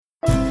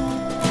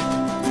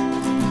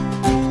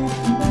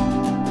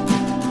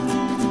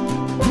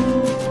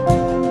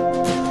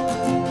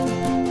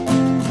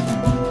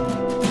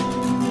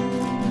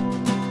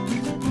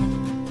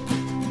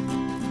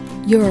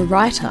You're a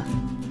writer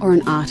or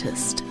an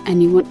artist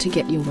and you want to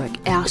get your work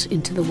out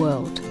into the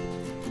world.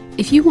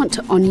 If you want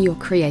to honour your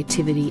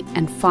creativity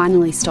and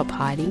finally stop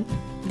hiding,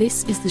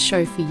 this is the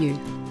show for you.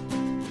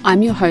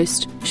 I'm your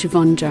host,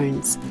 Siobhan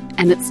Jones,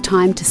 and it's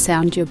time to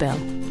sound your bell.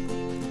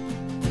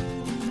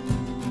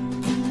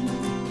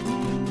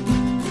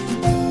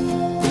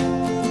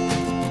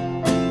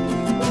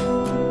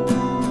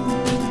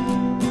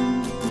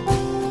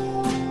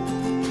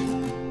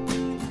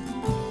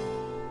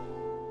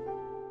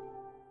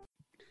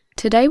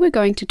 Today we're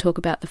going to talk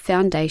about the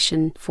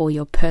foundation for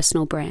your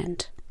personal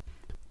brand.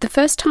 The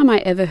first time I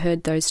ever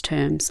heard those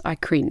terms, I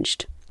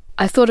cringed.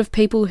 I thought of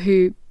people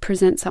who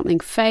present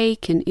something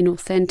fake and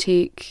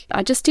inauthentic.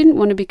 I just didn't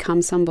want to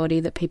become somebody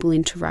that people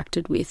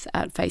interacted with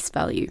at face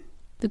value.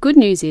 The good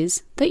news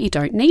is that you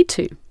don't need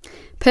to.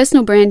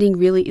 Personal branding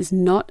really is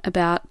not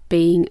about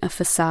being a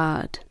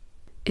facade.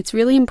 It's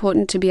really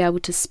important to be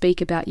able to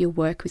speak about your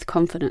work with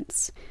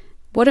confidence.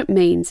 What it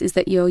means is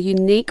that your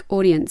unique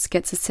audience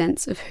gets a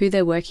sense of who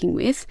they're working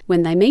with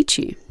when they meet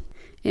you.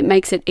 It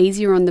makes it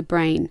easier on the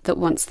brain that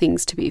wants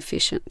things to be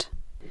efficient.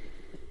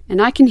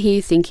 And I can hear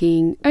you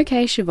thinking,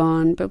 okay,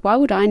 Siobhan, but why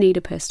would I need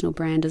a personal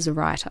brand as a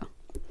writer?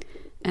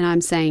 And I'm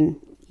saying,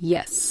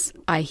 yes,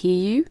 I hear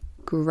you.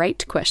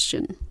 Great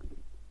question.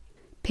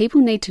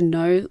 People need to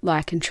know,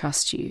 like, and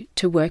trust you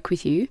to work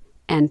with you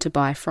and to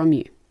buy from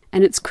you.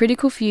 And it's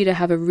critical for you to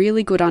have a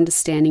really good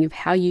understanding of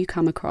how you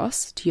come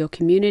across to your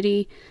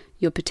community,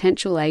 your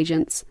potential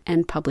agents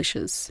and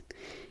publishers.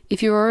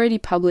 If you're already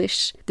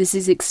published, this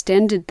is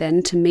extended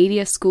then to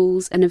media,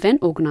 schools and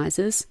event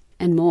organisers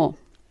and more.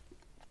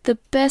 The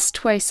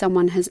best way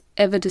someone has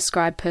ever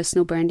described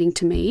personal branding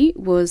to me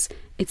was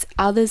it's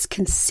others'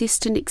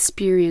 consistent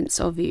experience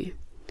of you.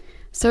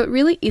 So it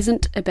really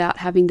isn't about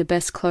having the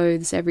best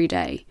clothes every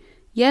day.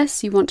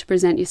 Yes, you want to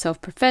present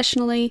yourself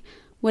professionally,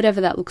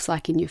 whatever that looks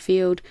like in your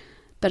field,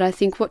 but I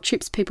think what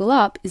trips people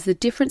up is the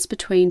difference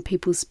between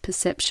people's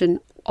perception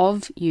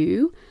of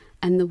you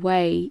and the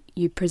way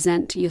you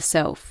present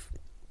yourself.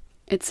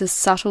 It's a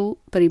subtle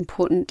but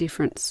important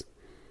difference.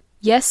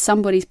 Yes,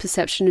 somebody's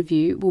perception of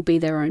you will be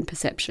their own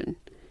perception.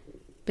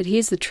 But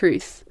here's the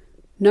truth.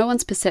 No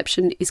one's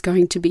perception is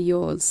going to be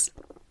yours.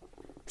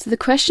 So the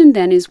question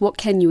then is, what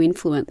can you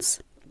influence?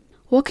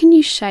 What can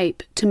you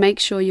shape to make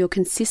sure your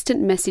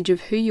consistent message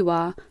of who you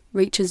are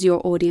reaches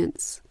your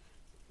audience?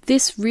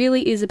 This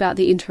really is about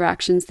the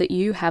interactions that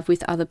you have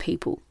with other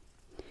people.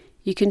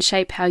 You can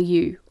shape how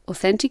you,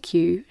 authentic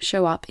you,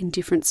 show up in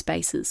different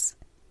spaces.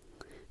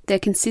 Their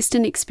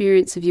consistent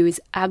experience of you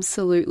is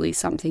absolutely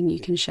something you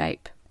can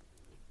shape.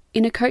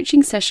 In a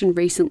coaching session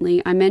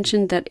recently, I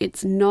mentioned that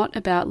it's not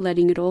about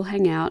letting it all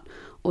hang out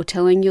or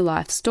telling your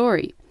life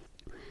story.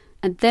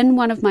 And then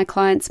one of my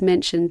clients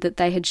mentioned that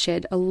they had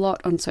shared a lot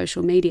on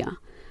social media,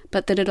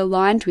 but that it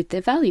aligned with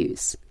their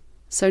values.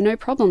 So no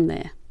problem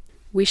there.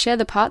 We share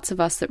the parts of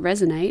us that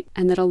resonate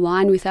and that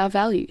align with our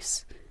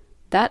values.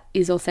 That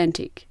is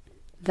authentic.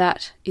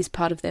 That is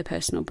part of their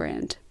personal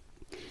brand.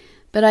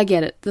 But I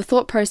get it. The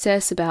thought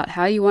process about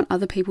how you want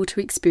other people to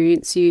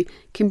experience you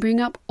can bring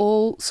up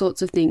all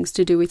sorts of things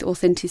to do with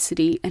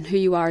authenticity and who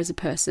you are as a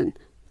person.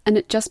 And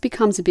it just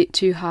becomes a bit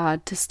too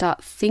hard to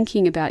start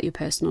thinking about your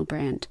personal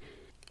brand.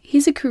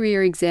 Here's a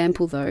career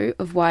example, though,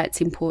 of why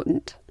it's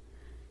important.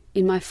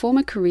 In my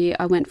former career,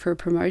 I went for a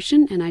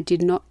promotion and I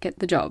did not get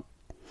the job.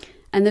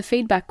 And the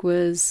feedback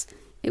was,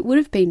 it would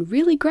have been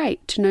really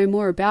great to know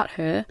more about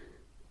her.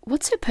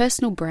 What's her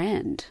personal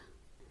brand?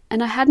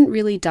 And I hadn't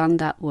really done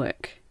that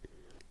work.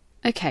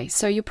 Okay,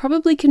 so you're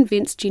probably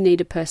convinced you need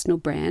a personal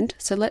brand,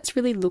 so let's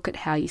really look at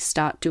how you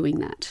start doing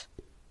that.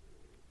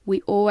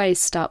 We always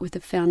start with a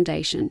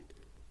foundation.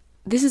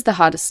 This is the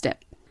hardest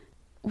step.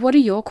 What are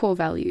your core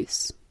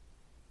values?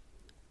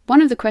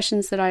 One of the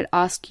questions that I'd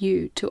ask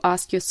you to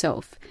ask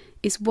yourself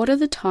is, what are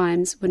the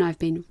times when I've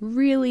been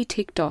really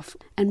ticked off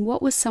and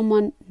what was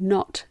someone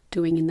not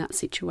doing in that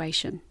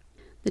situation?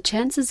 The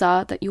chances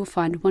are that you'll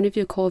find one of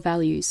your core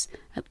values,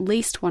 at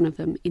least one of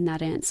them, in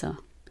that answer.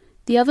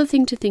 The other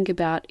thing to think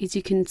about is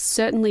you can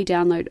certainly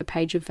download a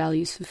page of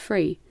values for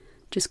free.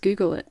 Just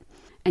Google it,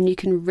 and you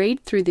can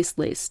read through this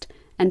list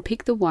and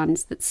pick the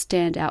ones that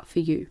stand out for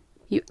you.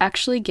 You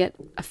actually get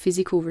a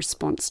physical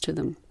response to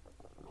them.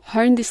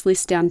 Hone this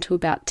list down to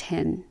about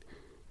 10,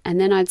 and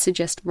then I'd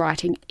suggest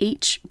writing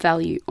each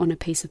value on a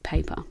piece of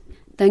paper.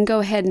 Then go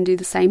ahead and do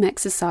the same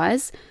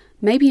exercise,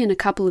 maybe in a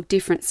couple of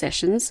different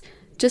sessions,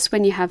 just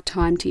when you have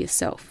time to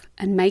yourself,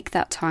 and make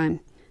that time.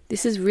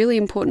 This is really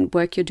important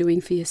work you're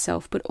doing for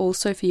yourself, but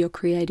also for your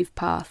creative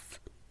path.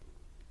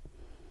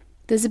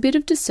 There's a bit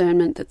of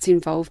discernment that's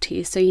involved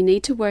here, so you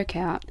need to work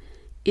out,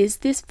 is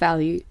this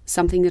value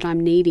something that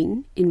I'm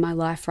needing in my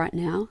life right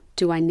now?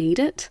 Do I need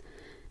it?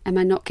 Am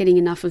I not getting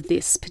enough of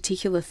this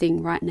particular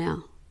thing right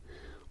now?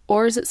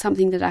 Or is it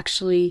something that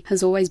actually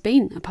has always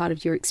been a part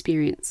of your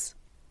experience?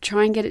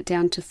 Try and get it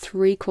down to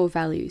 3 core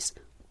values.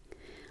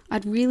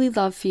 I'd really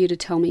love for you to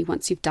tell me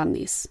once you've done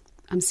this.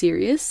 I'm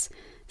serious.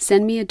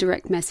 Send me a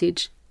direct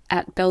message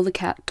at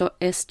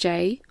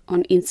bellthecat.sj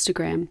on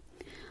Instagram.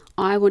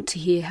 I want to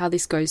hear how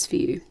this goes for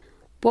you.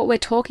 What we're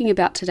talking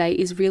about today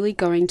is really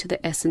going to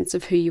the essence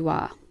of who you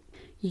are.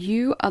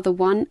 You are the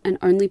one and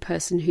only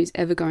person who's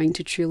ever going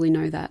to truly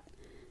know that.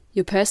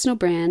 Your personal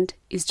brand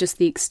is just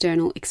the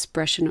external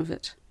expression of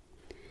it.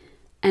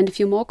 And if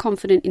you're more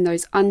confident in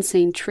those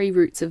unseen tree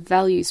roots of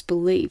values,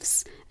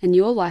 beliefs, and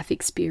your life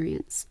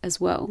experience as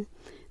well,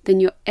 then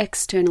your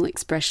external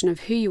expression of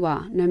who you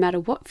are, no matter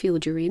what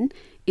field you're in,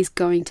 is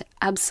going to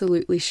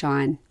absolutely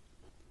shine.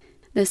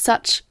 There's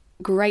such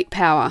great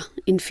power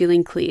in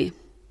feeling clear.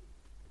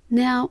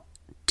 Now,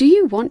 do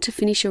you want to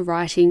finish your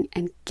writing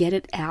and get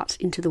it out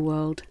into the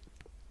world?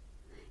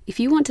 If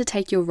you want to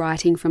take your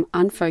writing from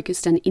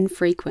unfocused and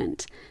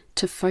infrequent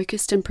to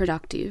focused and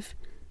productive,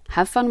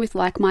 have fun with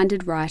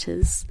like-minded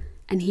writers,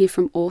 and hear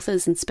from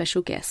authors and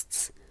special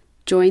guests,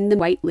 join the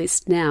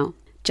waitlist now.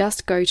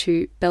 Just go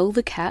to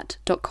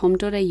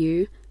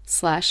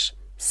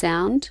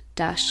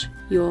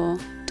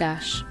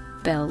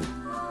bellthecat.com.au/sound-your-bell.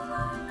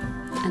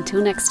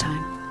 Until next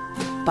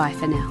time, bye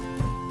for now.